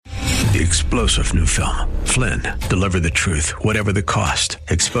The explosive new film, Flynn, deliver the truth, whatever the cost,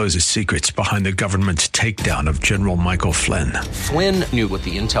 exposes secrets behind the government's takedown of General Michael Flynn. Flynn knew what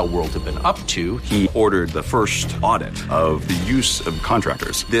the intel world had been up to. He ordered the first audit of the use of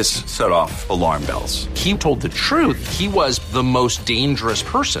contractors. This set off alarm bells. He told the truth. He was the most dangerous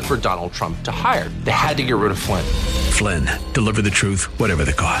person for Donald Trump to hire. They had to get rid of Flynn. Flynn, deliver the truth, whatever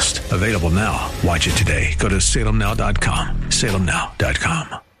the cost. Available now. Watch it today. Go to salemnow.com.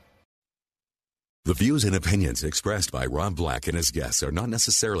 salemnow.com. The views and opinions expressed by Rob Black and his guests are not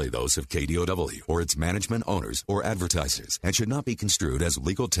necessarily those of KDOW or its management, owners, or advertisers and should not be construed as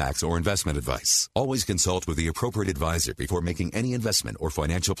legal, tax, or investment advice. Always consult with the appropriate advisor before making any investment or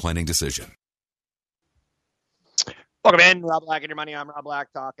financial planning decision. Welcome in, Rob Black and Your Money. I'm Rob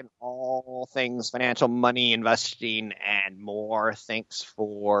Black, talking all things financial, money, investing, and more. Thanks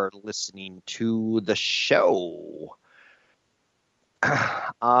for listening to the show.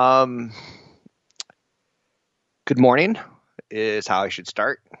 Good morning is how I should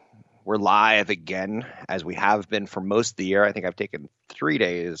start. We're live again, as we have been for most of the year. I think I've taken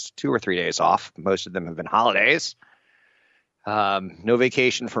 2 or 3 days off. Most of them have been holidays. No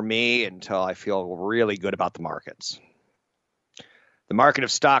vacation for me until I feel really good about the markets. The market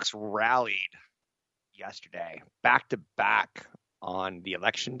of stocks rallied yesterday, back to back on the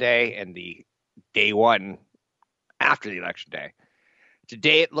election day and the day one after the election day.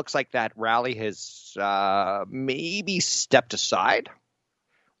 Today, it looks like that rally has maybe stepped aside.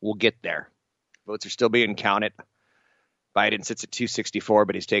 We'll get there. Votes are still being counted. Biden sits at 264,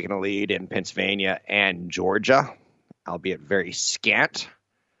 but he's taking a lead in Pennsylvania and Georgia, albeit very scant.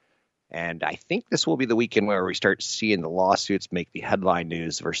 And I think this will be the weekend where we start seeing the lawsuits make the headline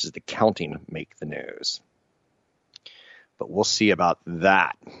news versus the counting make the news. But we'll see about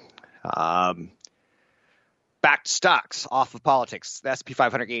that. Back to stocks, off of politics. The S&P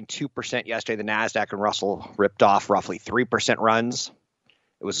 500 gained 2% yesterday. The NASDAQ and Russell ripped off roughly 3% runs.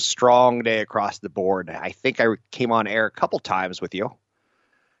 It was a strong day across the board. I think I came on air a couple times with you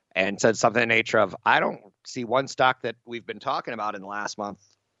and said something in the nature of, I don't see one stock that we've been talking about in the last month.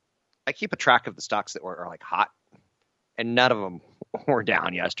 I keep a track of the stocks that were like hot, and none of them were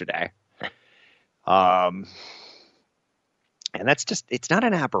down yesterday. And that's just, it's not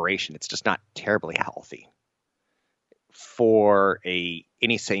an aberration. It's just not terribly healthy for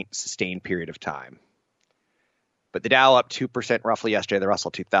any sustained period of time. But the Dow up 2% roughly yesterday. The Russell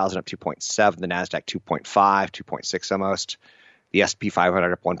 2000 up 2.7. The NASDAQ 2.5, 2.6 almost. The S&P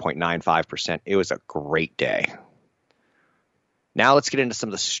 500 up 1.95%. It was a great day. Now let's get into some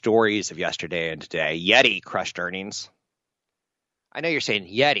of the stories of yesterday and today. Yeti crushed earnings. I know you're saying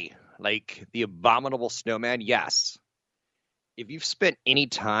Yeti, like the abominable snowman. Yes. If you've spent any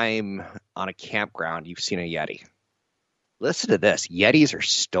time on a campground, you've seen a Yeti. Listen to this. Yetis are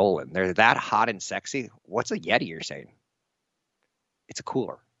stolen. They're that hot and sexy. What's a Yeti, you're saying? It's a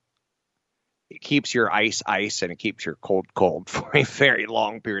cooler. It keeps your ice, and it keeps your cold for a very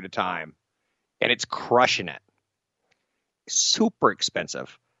long period of time. And it's crushing it. Super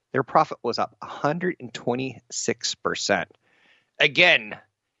expensive. Their profit was up 126%. Again,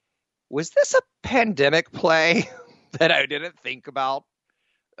 was this a pandemic play that I didn't think about?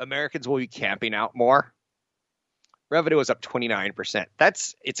 Americans will be camping out more. Revenue was up 29%.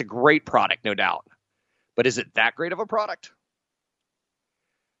 It's a great product, no doubt. But is it that great of a product?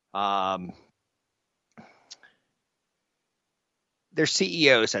 Their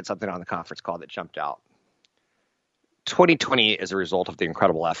CEO said something on the conference call that jumped out. 2020 is a result of the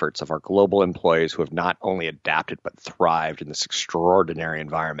incredible efforts of our global employees who have not only adapted but thrived in this extraordinary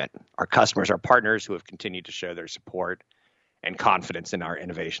environment. Our customers are partners who have continued to show their support and confidence in our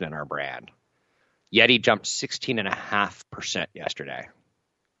innovation and our brand. Yeti jumped 16.5% yesterday.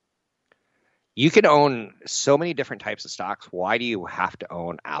 You can own so many different types of stocks. Why do you have to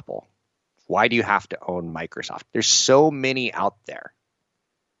own Apple? Why do you have to own Microsoft? There's so many out there.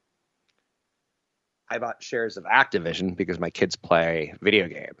 I bought shares of Activision because my kids play video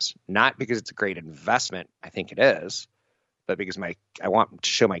games. Not because it's a great investment, I think it is, but because I want to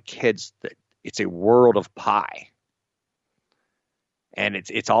show my kids that it's a world of pie. And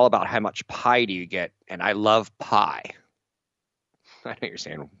it's all about how much pie do you get, and I love pie. I know you're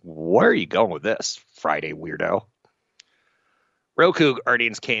saying, where are you going with this, Friday weirdo? Roku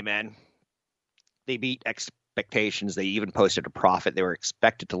earnings came in. They beat expectations. They even posted a profit. They were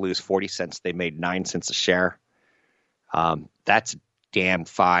expected to lose 40 cents. They made 9 cents a share. That's a damn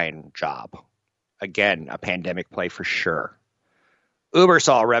fine job. Again, a pandemic play for sure. Uber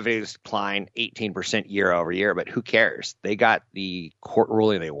saw revenues decline 18% year over year, but who cares? They got the court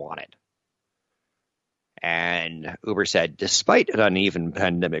ruling they wanted. And Uber said, despite an uneven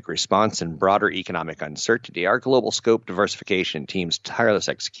pandemic response and broader economic uncertainty, our global scope diversification team's tireless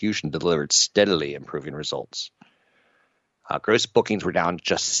execution delivered steadily improving results. Gross bookings were down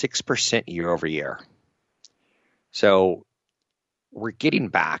just 6% year over year. So we're getting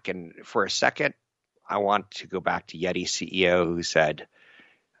back. And for a second, I want to go back to Yeti CEO who said,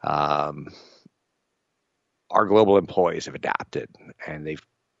 our global employees have adapted and they've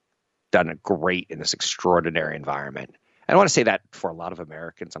done it great in this extraordinary environment. And I want to say that for a lot of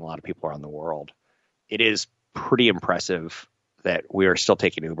Americans and a lot of people around the world. It is pretty impressive that we are still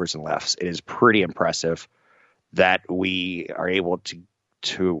taking Ubers and Lyfts. It is pretty impressive that we are able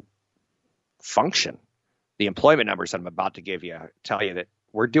to function. The employment numbers I'm about to tell you that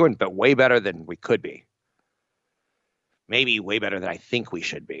we're doing but way better than we could be. Maybe way better than I think we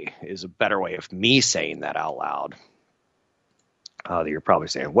should be is a better way of me saying that out loud. You're probably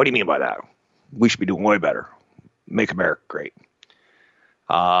saying, what do you mean by that? We should be doing way better. Make America great.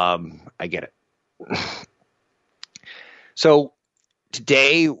 I get it. So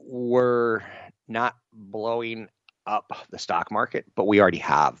today we're not blowing up the stock market, but we already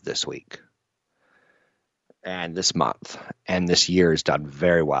have this week and this month, and this year has done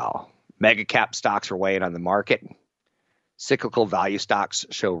very well. Mega cap stocks are weighing on the market. Cyclical value stocks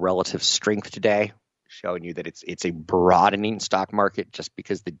show relative strength today, showing you that it's a broadening stock market. Just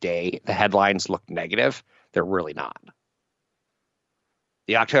because the headlines look negative, they're really not.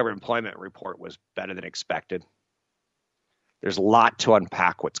 The October employment report was better than expected. There's a lot to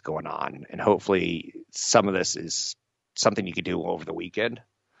unpack what's going on, and hopefully some of this is something you could do over the weekend.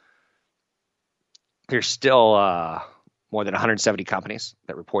 There's still more than 170 companies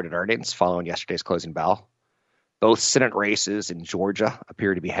that reported earnings following yesterday's closing bell. Both Senate races in Georgia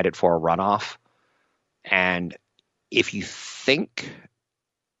appear to be headed for a runoff. And if you think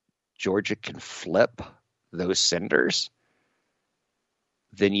Georgia can flip those senators,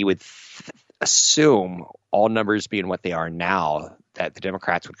 then you would assume, all numbers being what they are now, that the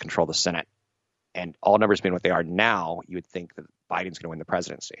Democrats would control the Senate. And all numbers being what they are now, you would think that Biden's going to win the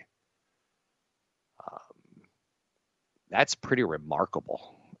presidency. That's pretty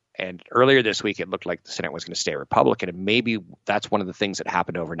remarkable. And earlier this week, it looked like the Senate was going to stay Republican. And maybe that's one of the things that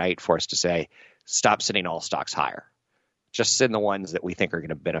happened overnight for us to say, stop sending all stocks higher. Just send the ones that we think are going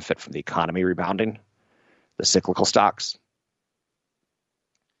to benefit from the economy rebounding, the cyclical stocks.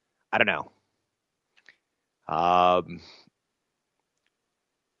 I don't know.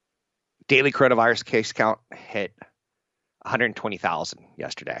 Daily coronavirus case count hit 120,000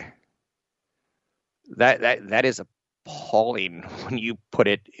 yesterday. That is appalling when you put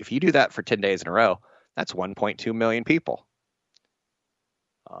it. If you do that for 10 days in a row, that's 1.2 million people.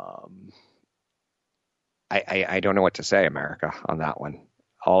 I don't know what to say, America, on that one.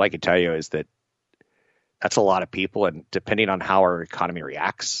 All I can tell you is that that's a lot of people, and depending on how our economy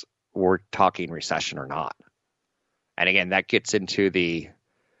reacts, we're talking recession or not. And again, that gets into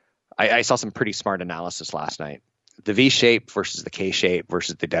I saw some pretty smart analysis last night. The V-shape versus the K-shape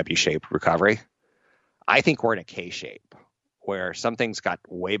versus the W-shape recovery. I think we're in a K-shape where some things got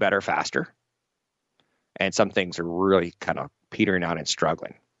way better faster and some things are really kind of petering out and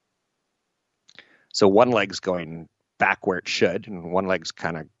struggling. So one leg's going back where it should and one leg's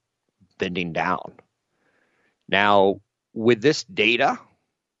kind of bending down. Now, with this data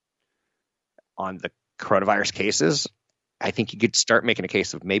on the coronavirus cases, I think you could start making a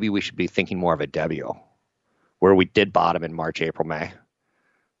case of maybe we should be thinking more of a W, where we did bottom in March, April, May.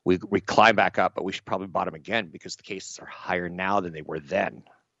 We climb back up, but we should probably bottom again because the cases are higher now than they were then.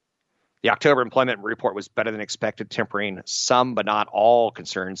 The October employment report was better than expected, tempering some but not all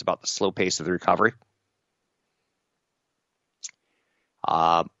concerns about the slow pace of the recovery.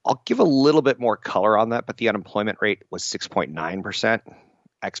 I'll give a little bit more color on that, but the unemployment rate was 6.9%.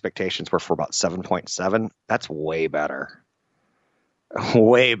 Expectations were for about 7.7. That's way better.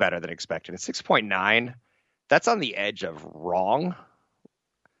 Way better than expected. At 6.9, that's on the edge of wrong,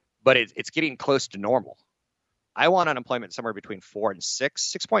 but it's getting close to normal. I want unemployment somewhere between 4 and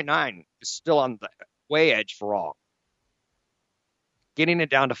 6. 6.9 is still on the way edge for wrong. Getting it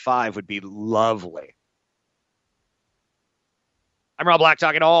down to 5 would be lovely. I'm Rob Black,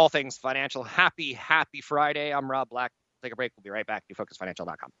 talking all things financial. Happy Friday. I'm Rob Black. Take a break. We'll be right back.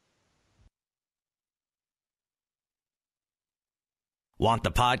 NewFocusFinancial.com. Want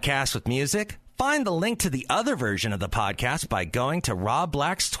the podcast with music? Find the link to the other version of the podcast by going to Rob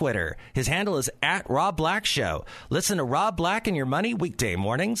Black's Twitter. His handle is @RobBlackShow. Listen to Rob Black and Your Money weekday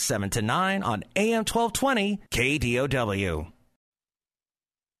mornings, 7 to 9 on AM 1220 KDOW.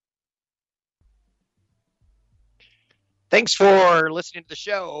 Thanks for listening to the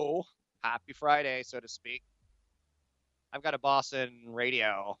show. Happy Friday, so to speak. I've got a boss in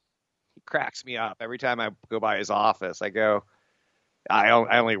radio. He cracks me up every time I go by his office. I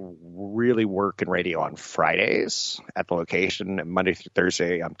only really work in radio on Fridays at the location, and Monday through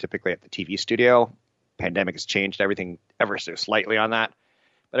Thursday I'm typically at the TV studio. Pandemic has changed everything ever so slightly on that.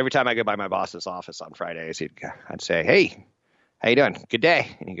 But every time I go by my boss's office on Fridays, I'd say, "Hey, how you doing? Good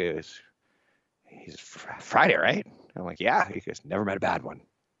day." And he goes, "It's Friday, right?" I'm like, "Yeah." He goes, "Never met a bad one."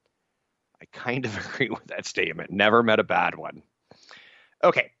 I kind of agree with that statement. Never met a bad one.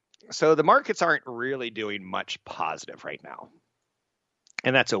 Okay, so the markets aren't really doing much positive right now,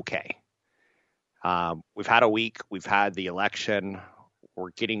 and that's okay. We've had a week. We've had the election.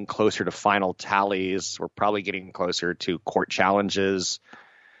 We're getting closer to final tallies. We're probably getting closer to court challenges.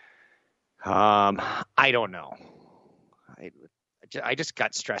 I don't know. I just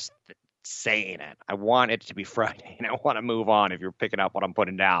got stressed saying it. I want it to be Friday, and I want to move on if you're picking up what I'm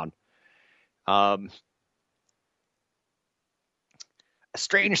putting down. A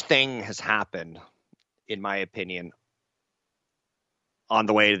strange thing has happened, in my opinion, on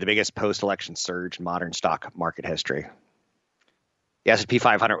the way to the biggest post-election surge in modern stock market history. The S&P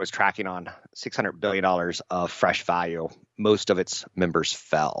 500 was tracking on $600 billion of fresh value. Most of its members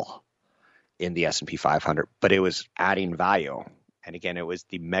fell in the S&P 500, but it was adding value. And again, it was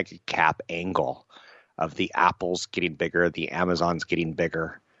the mega cap angle of the Apples getting bigger, the Amazons getting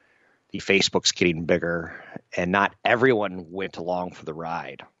bigger, the Facebook's getting bigger, and not everyone went along for the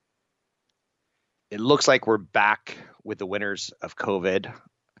ride. It looks like we're back with the winners of COVID.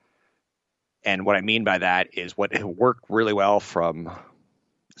 And what I mean by that is what worked really well from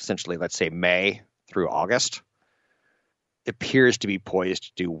essentially, let's say, May through August, appears to be poised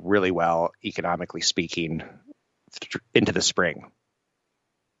to do really well, economically speaking, into the spring.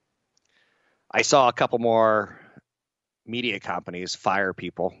 I saw a couple more media companies fire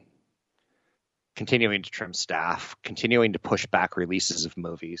people, continuing to trim staff, continuing to push back releases of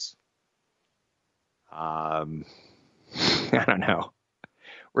movies. I don't know.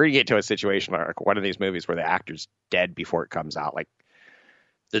 We're going to get to a situation where one of these movies where the actor's dead before it comes out. Like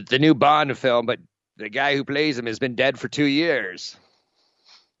the new Bond film, but the guy who plays him has been dead for 2 years.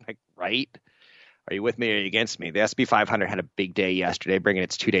 Like, right? Are you with me or are you against me? The S&P 500 had a big day yesterday, bringing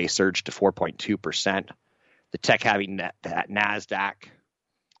its 2-day surge to 4.2%. The tech-heavy NASDAQ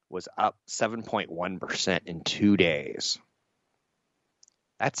was up 7.1% in 2 days.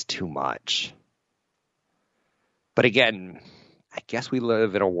 That's too much. But again, I guess we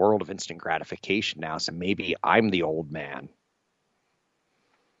live in a world of instant gratification now, so maybe I'm the old man.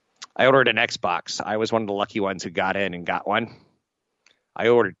 I ordered an Xbox. I was one of the lucky ones who got in and got one. I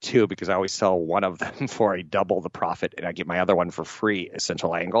ordered 2 because I always sell one of them for a double the profit, and I get my other one for free,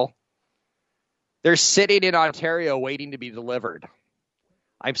 Essential Angle. They're sitting in Ontario waiting to be delivered.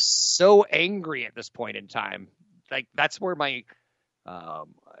 I'm so angry at this point in time. Like, that's where my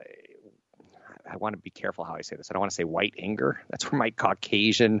I want to be careful how I say this. I don't want to say white anger. That's where my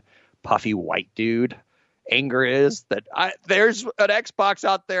Caucasian, puffy white dude anger is. That there's an Xbox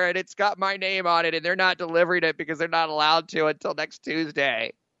out there and it's got my name on it and they're not delivering it because they're not allowed to until next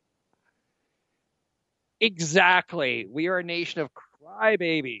Tuesday. Exactly. We are a nation of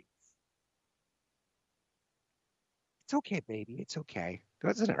crybabies. It's okay, baby. It's okay. It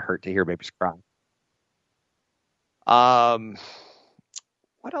doesn't hurt to hear babies cry.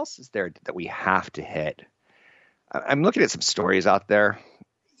 What else is there that we have to hit? I'm looking at some stories out there.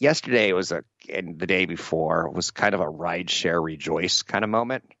 Yesterday was and the day before was kind of a ride share rejoice kind of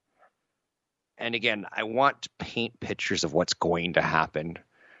moment. And again, I want to paint pictures of what's going to happen.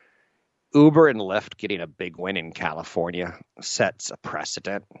 Uber and Lyft getting a big win in California sets a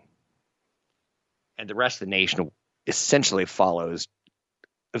precedent. And the rest of the nation essentially follows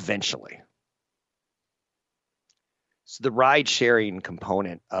eventually. So the ride-sharing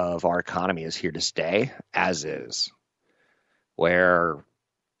component of our economy is here to stay, as is. Where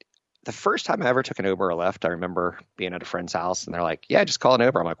the first time I ever took an Uber or Lyft, I remember being at a friend's house, and they're like, yeah, just call an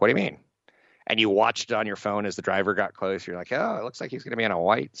Uber. I'm like, what do you mean? And you watched it on your phone as the driver got close. You're like, oh, it looks like he's going to be in a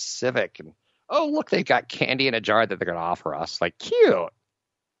white Civic. And, oh, look, they got candy in a jar that they're going to offer us. Like, cute.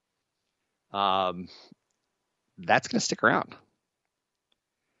 That's going to stick around.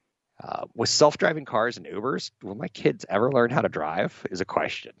 With self-driving cars and Ubers, will my kids ever learn how to drive is a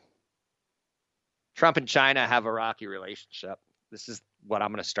question. Trump and China have a rocky relationship. This is what I'm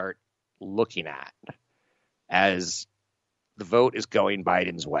going to start looking at as the vote is going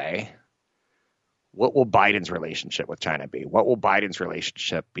Biden's way. What will Biden's relationship with China be? What will Biden's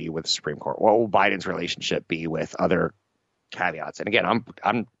relationship be with the Supreme Court? What will Biden's relationship be with other caveats? And again,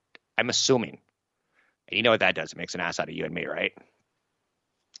 I'm assuming, and you know what that does? It makes an ass out of you and me, right?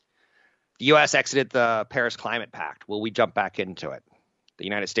 The U.S. exited the Paris Climate Pact. Will we jump back into it? The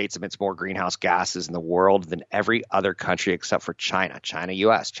United States emits more greenhouse gases in the world than every other country except for China. China,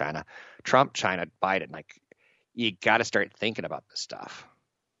 U.S., China, Trump, China, Biden. Like, you got to start thinking about this stuff.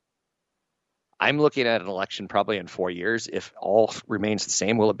 I'm looking at an election probably in 4 years. If all remains the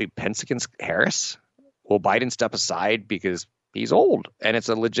same, will it be Pence against Harris? Will Biden step aside because he's old and it's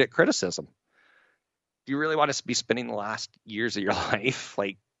a legit criticism? Do you really want to be spending the last years of your life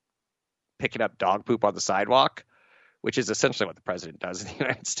like picking up dog poop on the sidewalk, which is essentially what the president does in the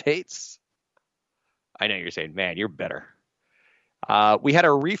United States? I know you're saying, man, you're bitter. We had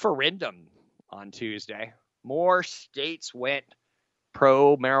a referendum on Tuesday. More states went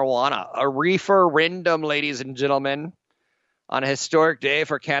pro-marijuana. A referendum, ladies and gentlemen. On a historic day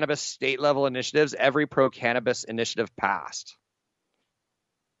for cannabis state-level initiatives, every pro-cannabis initiative passed.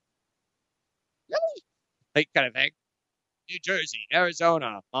 Really? Like kind of thing. New Jersey,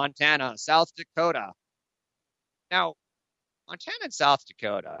 Arizona, Montana, South Dakota. Now, Montana and South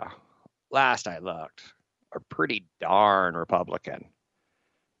Dakota, last I looked, are pretty darn Republican.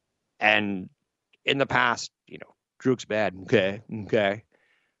 And in the past, drugs bad. Okay.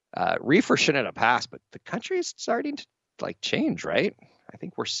 Reefer shouldn't have passed, but the country is starting to change, right? I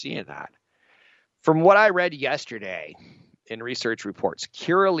think we're seeing that. From what I read yesterday in research reports,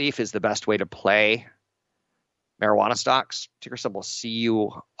 Curaleaf is the best way to play marijuana stocks. Ticker symbol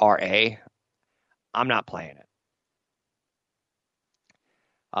CURA. I'm not playing it.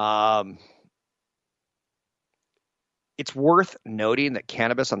 It's worth noting that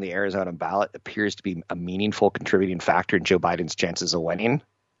cannabis on the Arizona ballot appears to be a meaningful contributing factor in Joe Biden's chances of winning,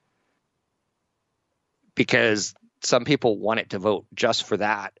 because some people want it to vote just for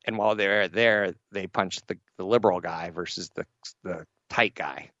that. And while they're there, they punch the liberal guy versus the tight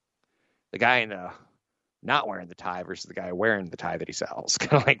guy, the guy in the not wearing the tie versus the guy wearing the tie that he sells,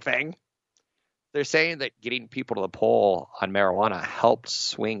 kind of like thing. They're saying that getting people to the poll on marijuana helped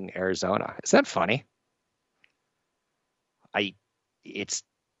swing Arizona. Is that funny? It's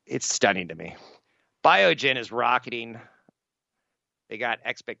stunning to me. Biogen is rocketing. They got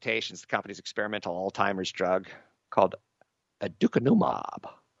expectations. The company's experimental Alzheimer's drug called aducanumab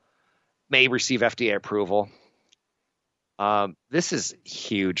may receive FDA approval. This is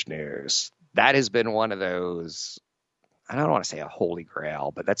huge news. That has been one of those, I don't want to say a holy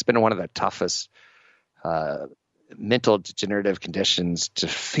grail, but that's been one of the toughest mental degenerative conditions to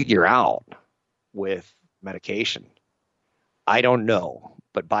figure out with medication. I don't know,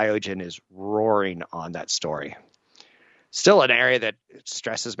 but Biogen is roaring on that story. Still an area that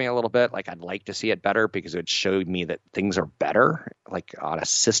stresses me a little bit. Like, I'd like to see it better because it would show me that things are better, like on a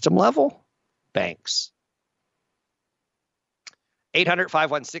system level. Banks.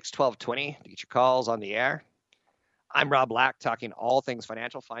 800-516-1220 to get your calls on the air. I'm Rob Black, talking all things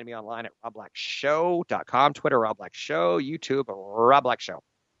financial. Find me online at robblackshow.com, Twitter, Rob Black Show, YouTube, Rob Black Show.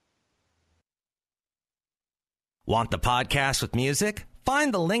 Want the podcast with music?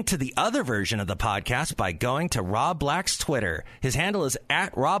 Find the link to the other version of the podcast by going to Rob Black's Twitter. His handle is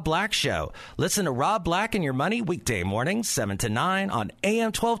at Rob Black Show. Listen to Rob Black and Your Money weekday mornings, 7 to 9 on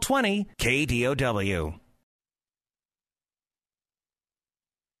AM 1220 KDOW.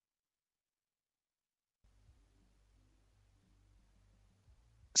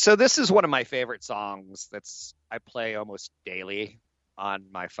 So this is one of my favorite songs I play almost daily on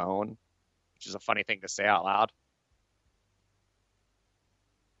my phone, which is a funny thing to say out loud.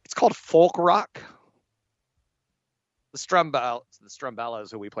 It's called folk rock. The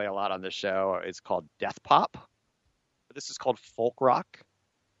Strumbellas, who we play a lot on this show, is called death pop. But this is called folk rock.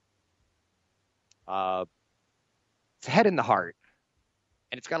 It's head in the heart.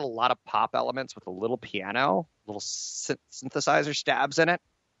 And it's got a lot of pop elements with a little piano, little synthesizer stabs in it.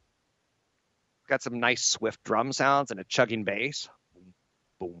 It's got some nice swift drum sounds and a chugging bass. Boom,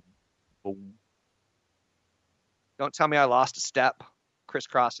 boom, boom. Don't tell me I lost a step.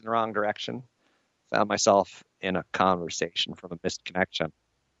 Crisscrossed in the wrong direction. Found myself in a conversation from a missed connection.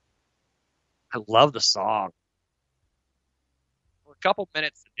 I love the song. For a couple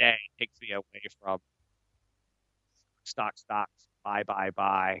minutes a day, it takes me away from stocks, buy,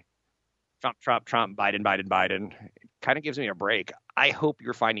 Trump, Biden. It kind of gives me a break. I hope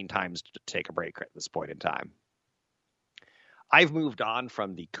you're finding times to take a break at this point in time. I've moved on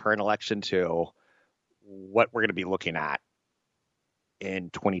from the current election to what we're going to be looking at in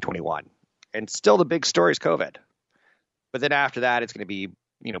 2021. And still the big story is COVID. But then after that, it's going to be,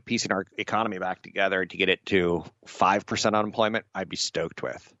 piecing our economy back together to get it to 5% unemployment. I'd be stoked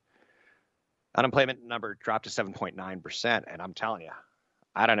with. Unemployment number dropped to 7.9%. And I'm telling you,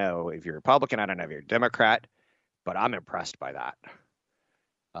 I don't know if you're Republican, I don't know if you're Democrat, but I'm impressed by that.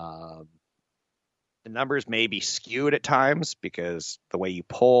 The numbers may be skewed at times because the way you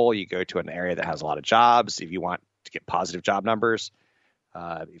poll, you go to an area that has a lot of jobs. If you want to get positive job numbers,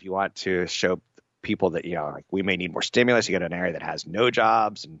 if you want to show people that, like we may need more stimulus, you go to an area that has no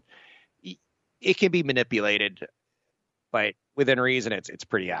jobs, and it can be manipulated, but within reason, it's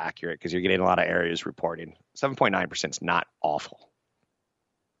pretty accurate because you're getting a lot of areas reporting. 7.9% is not awful.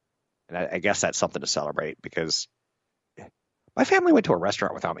 And I guess that's something to celebrate because my family went to a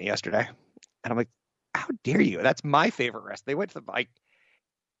restaurant without me yesterday. And I'm like, how dare you? That's my favorite restaurant. They went to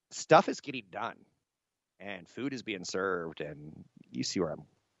stuff is getting done and food is being served. And you see where I'm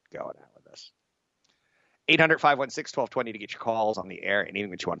going at with this. 800-516-1220 to get your calls on the air.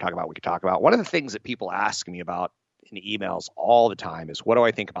 Anything that you want to talk about, we can talk about. One of the things that people ask me about in emails all the time is, what do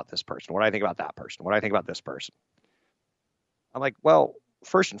I think about this person? What do I think about that person? What do I think about this person? I'm like, well,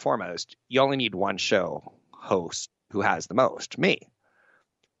 first and foremost, you only need one show host who has the most, me.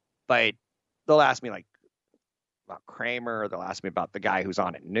 But they'll ask me about Kramer. They'll ask me about the guy who's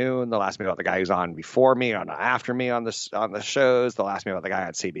on at noon. They'll ask me about the guy who's on before me, on after me on the shows. They'll ask me about the guy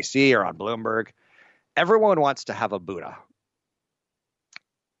on CBC or on Bloomberg. Everyone wants to have a Buddha.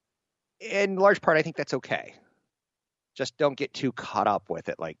 In large part, I think that's okay. Just don't get too caught up with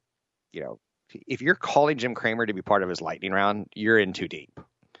it. If you're calling Jim Cramer to be part of his lightning round, you're in too deep.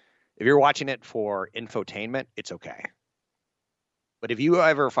 If you're watching it for infotainment, it's okay. But if you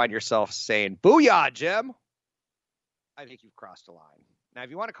ever find yourself saying, "Booyah, Jim," I think you've crossed a line. Now, if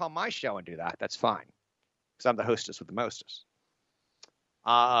you want to call my show and do that, that's fine, because I'm the hostess with the mostest.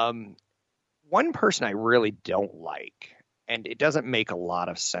 One person I really don't like, and it doesn't make a lot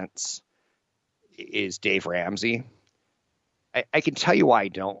of sense, is Dave Ramsey. I can tell you why I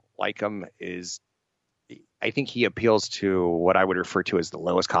don't like him is I think he appeals to what I would refer to as the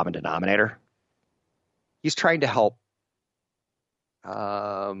lowest common denominator. He's trying to help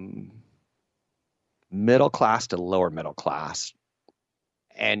middle class to lower middle class.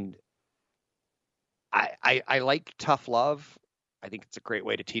 And I like tough love. I think it's a great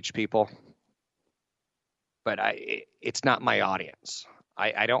way to teach people. But it's not my audience.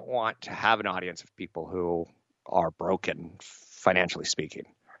 I don't want to have an audience of people who are broken, financially speaking.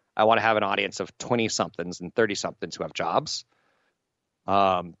 I want to have an audience of 20-somethings and 30-somethings who have jobs.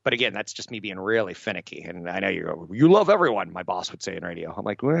 But again, that's just me being really finicky. And I know you love everyone, my boss would say in radio. I'm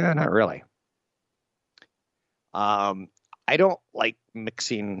like, well, not really. I don't like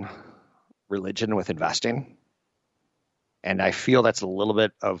mixing religion with investing. And I feel that's a little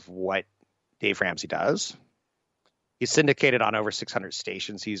bit of what Dave Ramsey does. He's syndicated on over 600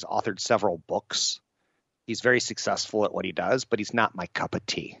 stations. He's authored several books. He's very successful at what he does, but he's not my cup of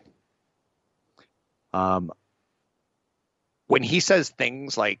tea. When he says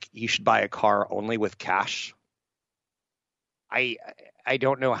things like you should buy a car only with cash, I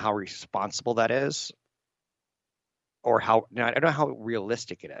don't know how responsible that is, or I don't know how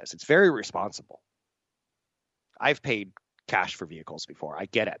realistic it is. It's very responsible. I've paid cash for vehicles before. I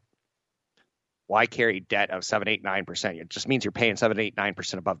get it. Why carry debt of 7, 8, 9%? It just means you're paying 7, 8,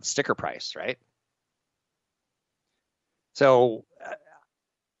 9% above the sticker price, right? So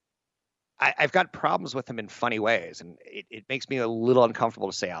I've got problems with him in funny ways, and it makes me a little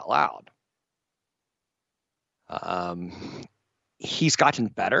uncomfortable to say out loud. He's gotten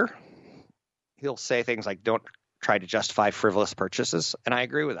better. He'll say things like, don't try to justify frivolous purchases, and I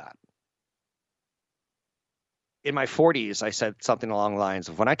agree with that. In my 40s, I said something along the lines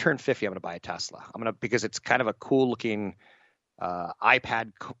of, when I turn 50, I'm going to buy a Tesla. Because it's kind of a cool looking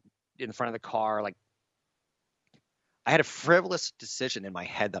iPad in front of the car. Like, I had a frivolous decision in my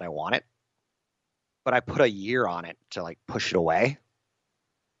head that I want it, but I put a year on it to push it away.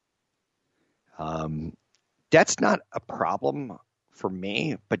 Debt's not a problem for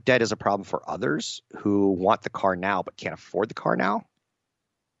me, but debt is a problem for others who want the car now but can't afford the car now.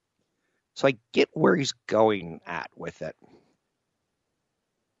 So I get where he's going at with it.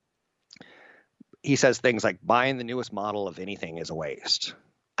 He says things like buying the newest model of anything is a waste.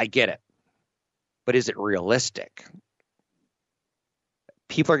 I get it. But is it realistic?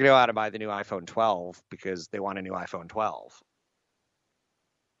 People are going to go out and buy the new iPhone 12 because they want a new iPhone 12.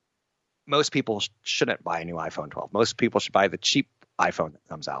 Most people shouldn't buy a new iPhone 12. Most people should buy the cheap iPhone that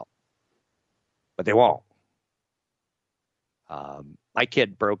comes out. But they won't. My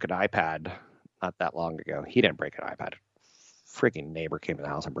kid broke an iPad not that long ago. He didn't break an iPad. Freaking neighbor came to the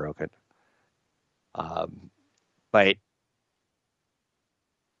house and broke it. But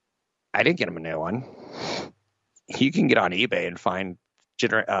I didn't get him a new one. You can get on eBay and find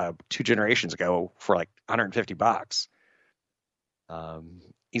 2 generations ago for $150.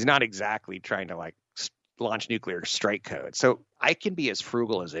 He's not exactly trying to launch nuclear strike code. So I can be as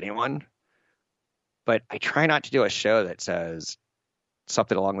frugal as anyone. But I try not to do a show that says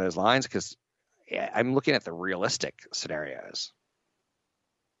something along those lines because I'm looking at the realistic scenarios.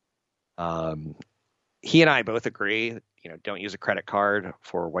 He and I both agree, don't use a credit card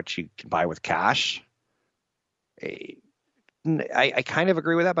for what you can buy with cash. I kind of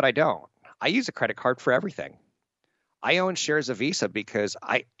agree with that, but I don't. I use a credit card for everything. I own shares of Visa because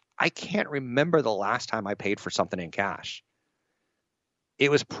I can't remember the last time I paid for something in cash. It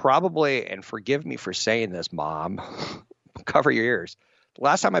was probably, and forgive me for saying this, Mom, cover your ears. The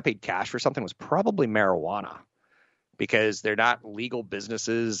last time I paid cash for something was probably marijuana because they're not legal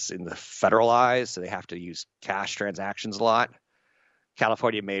businesses in the federalized, so they have to use cash transactions a lot.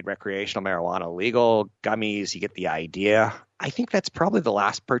 California made recreational marijuana legal. Gummies, you get the idea. I think that's probably the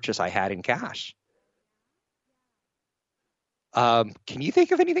last purchase I had in cash. Can you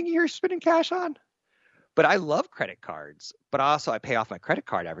think of anything you're spending cash on? But I love credit cards, but also I pay off my credit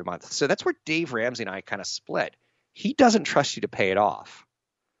card every month. So that's where Dave Ramsey and I kind of split. He doesn't trust you to pay it off.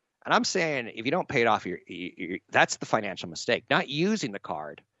 And I'm saying if you don't pay it off, that's the financial mistake, not using the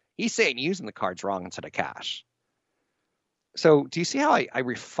card. He's saying using the card's wrong instead of cash. So do you see how I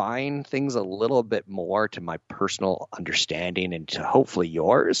refine things a little bit more to my personal understanding and to hopefully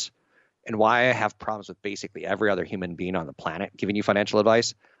yours? And why I have problems with basically every other human being on the planet giving you financial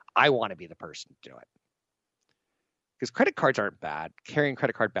advice? I want to be the person to do it. Because credit cards aren't bad. Carrying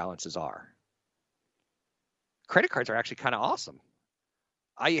credit card balances are. Credit cards are actually kind of awesome.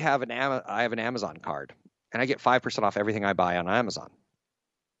 I have an Amazon card, and I get 5% off everything I buy on Amazon.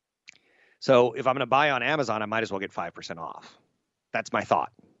 So if I'm going to buy on Amazon, I might as well get 5% off. That's my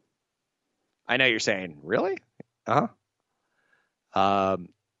thought. I know you're saying, really? I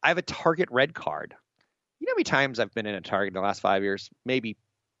have a Target Red card. You know how many times I've been in a Target in the last 5 years? Maybe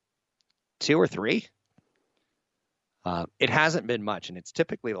 2 or 3. It hasn't been much, and it's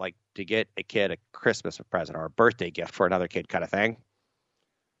typically like to get a kid a Christmas present or a birthday gift for another kid kind of thing.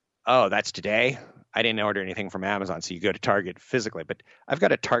 Oh, that's today? I didn't order anything from Amazon, so you go to Target physically. But I've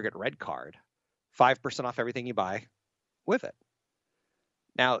got a Target Red card, 5% off everything you buy with it.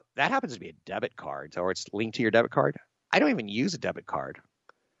 Now, that happens to be a debit card, or it's linked to your debit card. I don't even use a debit card.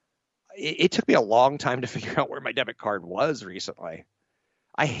 It took me a long time to figure out where my debit card was recently.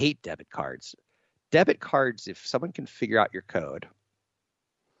 I hate debit cards. Debit cards, if someone can figure out your code,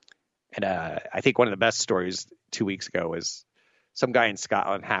 and I think one of the best stories 2 weeks ago was some guy in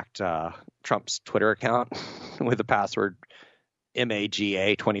Scotland hacked Trump's Twitter account with the password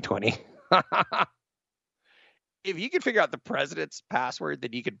MAGA 2020. If you can figure out the president's password,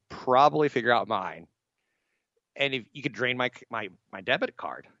 then you could probably figure out mine. And if you could drain my debit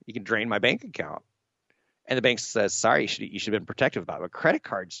card, you can drain my bank account. And the bank says, sorry, you should have been protective about it. But credit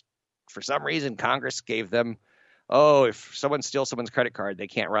cards, for some reason, Congress gave them, if someone steals someone's credit card, they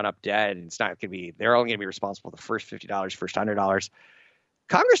can't run up debt. And it's not going to be, they're only going to be responsible for the first $50, first $100.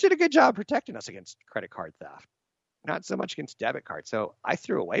 Congress did a good job protecting us against credit card theft, not so much against debit cards. So I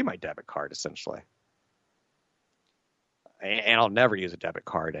threw away my debit card, essentially. And I'll never use a debit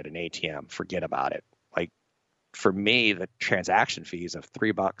card at an ATM. Forget about it. Like, for me, the transaction fees of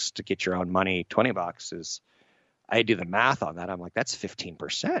 $3 to get your own money, $20 is, I do the math on that. I'm like, that's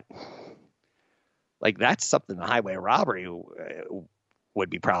 15%. Like, that's something the highway robbery would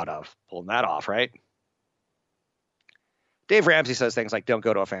be proud of, pulling that off, right? Dave Ramsey says things like, don't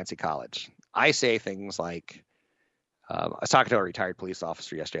go to a fancy college. I say things like, I was talking to a retired police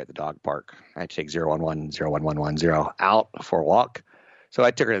officer yesterday at the dog park. I had to take 011-01110 out for a walk. So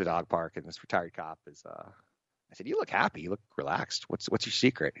I took her to the dog park, and this retired cop is, I said, you look happy. You look relaxed. What's your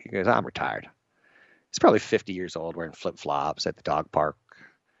secret? He goes, I'm retired. He's probably 50 years old, wearing flip-flops at the dog park.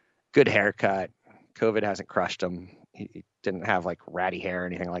 Good haircut. COVID hasn't crushed him. He didn't have like ratty hair or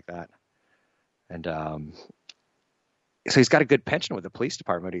anything like that. And so he's got a good pension with the police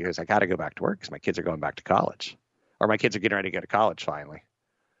department. He goes, I got to go back to work because my kids are going back to college. Or my kids are getting ready to go to college finally.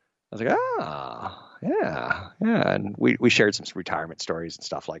 I was like, yeah. And we shared some retirement stories and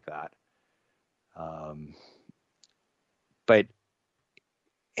stuff like that. But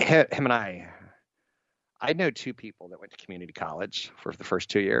him and I know two people that went to community college for the first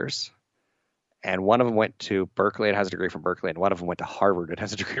 2 years. And one of them went to Berkeley and has a degree from Berkeley. And one of them went to Harvard and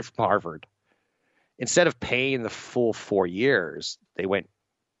has a degree from Harvard. Instead of paying the full 4 years, they went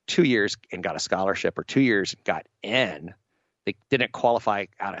 2 years and got a scholarship, or 2 years and got in. They didn't qualify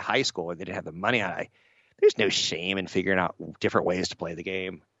out of high school, and they didn't have the money on it. There's no shame in figuring out different ways to play the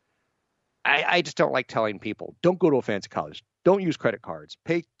game. I just don't like telling people, don't go to a fancy college. Don't use credit cards.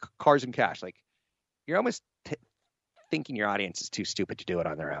 Pay cards and cash. Like, you're almost thinking your audience is too stupid to do it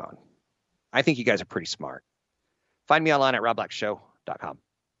on their own. I think you guys are pretty smart. Find me online at robblackshow.com.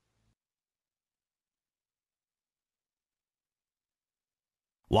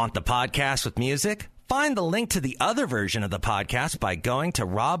 Want the podcast with music? Find the link to the other version of the podcast by going to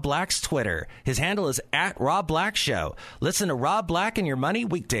Rob Black's Twitter. His handle is at Rob Black Show. Listen to Rob Black and Your Money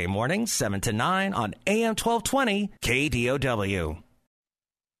weekday mornings, 7 to 9 on AM 1220 KDOW.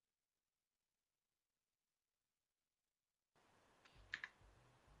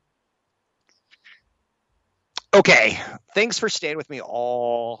 Okay, thanks for staying with me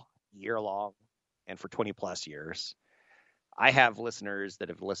all year long and for 20 plus years. I have listeners that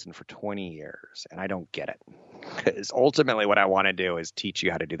have listened for 20 years, and I don't get it. Because ultimately what I want to do is teach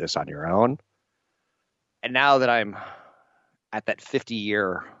you how to do this on your own. And now that I'm at that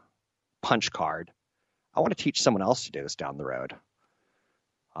 50-year punch card, I want to teach someone else to do this down the road.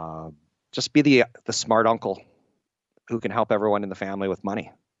 Just be the smart uncle who can help everyone in the family with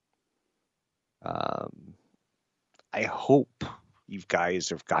money. I hope you guys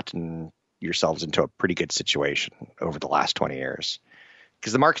have gotten yourselves into a pretty good situation over the last 20 years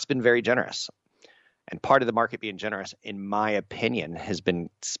because the market's been very generous. And part of the market being generous, in my opinion, has been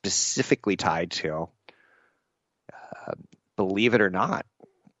specifically tied to, believe it or not,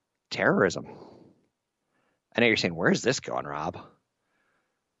 terrorism. I know you're saying, where's this going, Rob?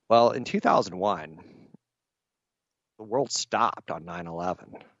 Well, in 2001, the world stopped on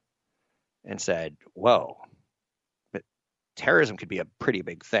 9/11 and said, whoa, but terrorism could be a pretty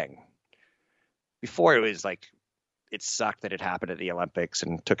big thing. Before it was like, it sucked that it happened at the Olympics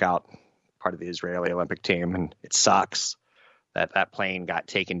and took out part of the Israeli Olympic team. And it sucks that that plane got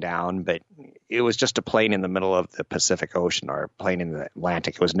taken down, but it was just a plane in the middle of the Pacific Ocean or a plane in the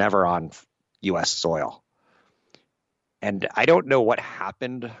Atlantic. It was never on U.S. soil. And I don't know what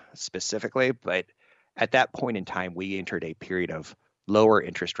happened specifically, but at that point in time, we entered a period of lower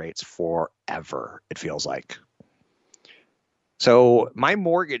interest rates forever, it feels like. So my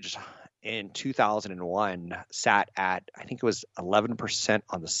mortgage in 2001 sat at, I think it was 11%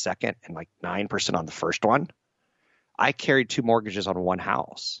 on the second and like 9% on the first one. I carried two mortgages on one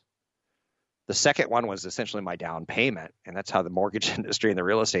house. The second one was essentially my down payment, and that's how the mortgage industry and the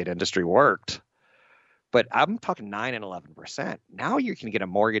real estate industry worked. But I'm talking 9 and 11%. Now you can get a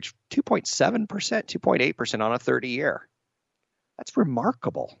mortgage 2.7%, 2.8% on a 30-year. That's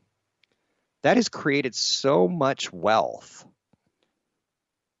remarkable. That has created so much wealth.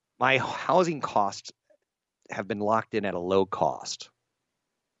 My housing costs have been locked in at a low cost.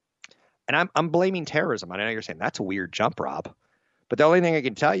 And I'm blaming terrorism. I know you're saying that's a weird jump, Rob. But the only thing I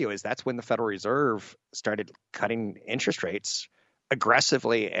can tell you is that's when the Federal Reserve started cutting interest rates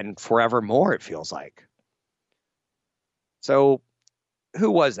aggressively and forevermore, it feels like. So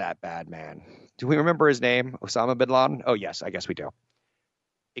who was that bad man? Do we remember his name? Osama bin Laden? Oh, yes, I guess we do.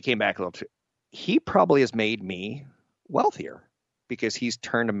 It came back a little too. He probably has made me wealthier because he's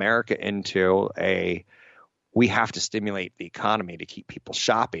turned America into we have to stimulate the economy to keep people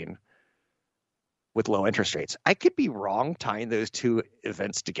shopping with low interest rates. I could be wrong tying those two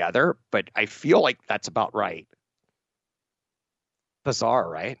events together, but I feel like that's about right. Bizarre,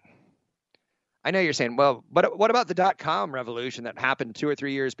 right? I know you're saying, well, but what about the dot-com revolution that happened 2 or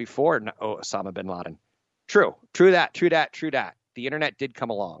 3 years before Osama bin Laden? True that. The internet did come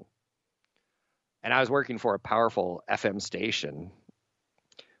along. And I was working for a powerful FM station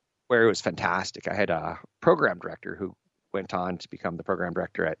where it was fantastic. I had a program director who went on to become the program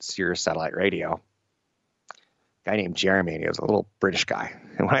director at Sirius Satellite Radio. A guy named Jeremy, and he was a little British guy.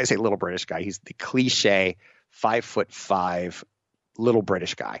 And when I say little British guy, he's the cliche 5'5" little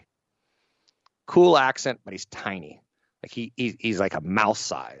British guy. Cool accent, but he's tiny. Like he's like a mouse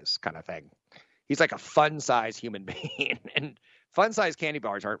size kind of thing. He's like a fun size human being. And fun size candy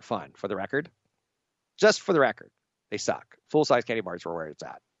bars aren't fun, for the record. Just for the record, they suck. Full size candy bars are where it's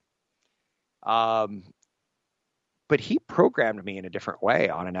at. But he programmed me in a different way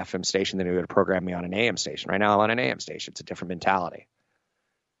on an FM station than he would have programmed me on an AM station. Right now I'm on an AM station. It's a different mentality.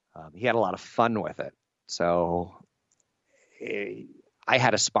 He had a lot of fun with it. So I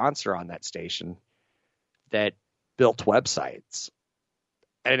had a sponsor on that station that built websites.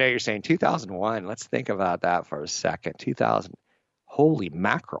 I know you're saying 2001. Let's think about that for a second. 2000. Holy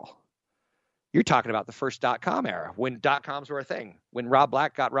mackerel. You're talking about the first .com era, when .coms were a thing, when Rob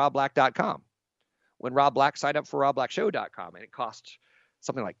Black got robblack.com, when Rob Black signed up for robblackshow.com, and it cost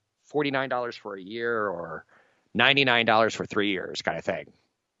something like $49 for a year or $99 for 3 years kind of thing.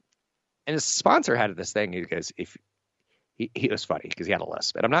 And the sponsor had this thing because he was funny because he had a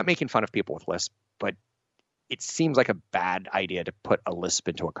lisp. And I'm not making fun of people with lisp, but it seems like a bad idea to put a lisp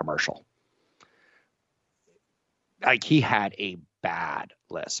into a commercial. Like he had a bad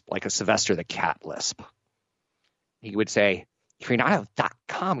lisp, like a Sylvester the Cat lisp. He would say, if you're not a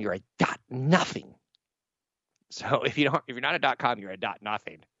 .com, you're a .nothing. So if you're not a .com, you're a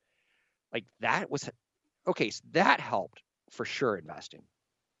 .nothing. Like that was okay. So that helped for sure investing.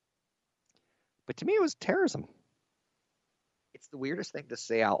 But to me, it was terrorism. It's the weirdest thing to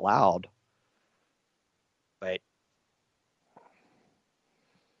say out loud, but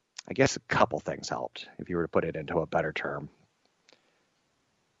I guess a couple things helped if you were to put it into a better term.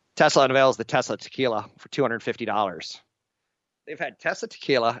 Tesla unveils the Tesla Tequila for $250. They've had Tesla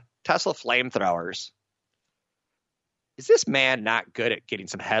Tequila, Tesla flamethrowers. Is this man not good at getting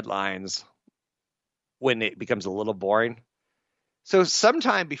some headlines when it becomes a little boring? So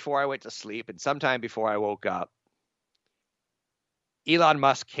sometime before I went to sleep and sometime before I woke up, Elon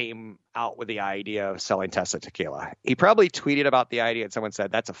Musk came out with the idea of selling Tesla Tequila. He probably tweeted about the idea and someone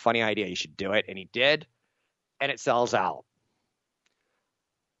said, that's a funny idea, you should do it. And he did, and it sells out.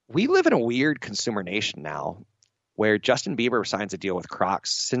 We live in a weird consumer nation now where Justin Bieber signs a deal with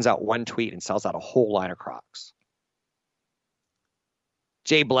Crocs, sends out one tweet and sells out a whole line of Crocs.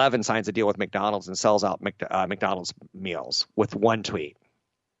 Jay Blevin signs a deal with McDonald's and sells out McDonald's meals with one tweet.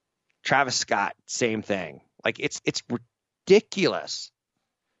 Travis Scott, same thing. Like it's ridiculous.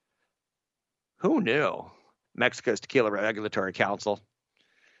 Who knew? Mexico's Tequila Regulatory Council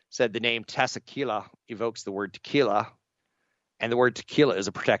said the name Tequila evokes the word tequila, and the word tequila is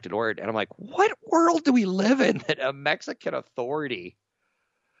a protected word. And I'm like, what world do we live in that a Mexican authority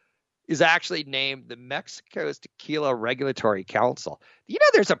is actually named the Mexico's Tequila Regulatory Council? You know,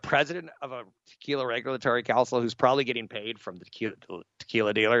 there's a president of a Tequila Regulatory Council who's probably getting paid from the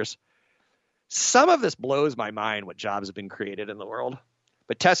tequila dealers. Some of this blows my mind what jobs have been created in the world.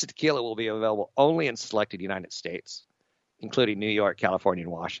 But Tesla Tequila will be available only in selected United States, including New York, California,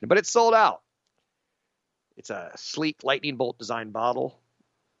 and Washington. But it's sold out. It's a sleek lightning bolt design bottle.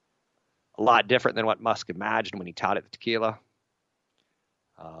 A lot different than what Musk imagined when he touted the tequila.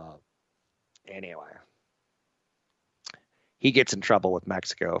 Anyway, he gets in trouble with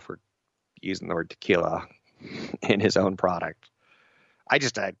Mexico for using the word tequila in his own product.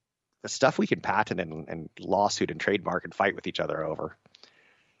 The stuff we can patent and lawsuit and trademark and fight with each other over.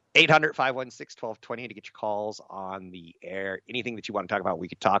 800-516-1220 to get your calls on the air. Anything that you want to talk about, we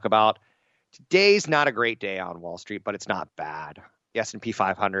could talk about. Today's not a great day on Wall Street, but it's not bad. The S&P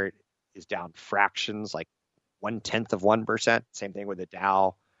 500 is down fractions, like 0.1%. Same thing with the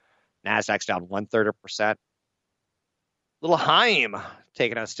Dow. NASDAQ's down 0.33%. Little Haim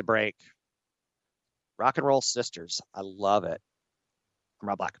taking us to break. Rock and Roll Sisters. I love it. I'm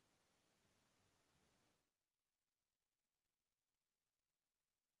Rob Black.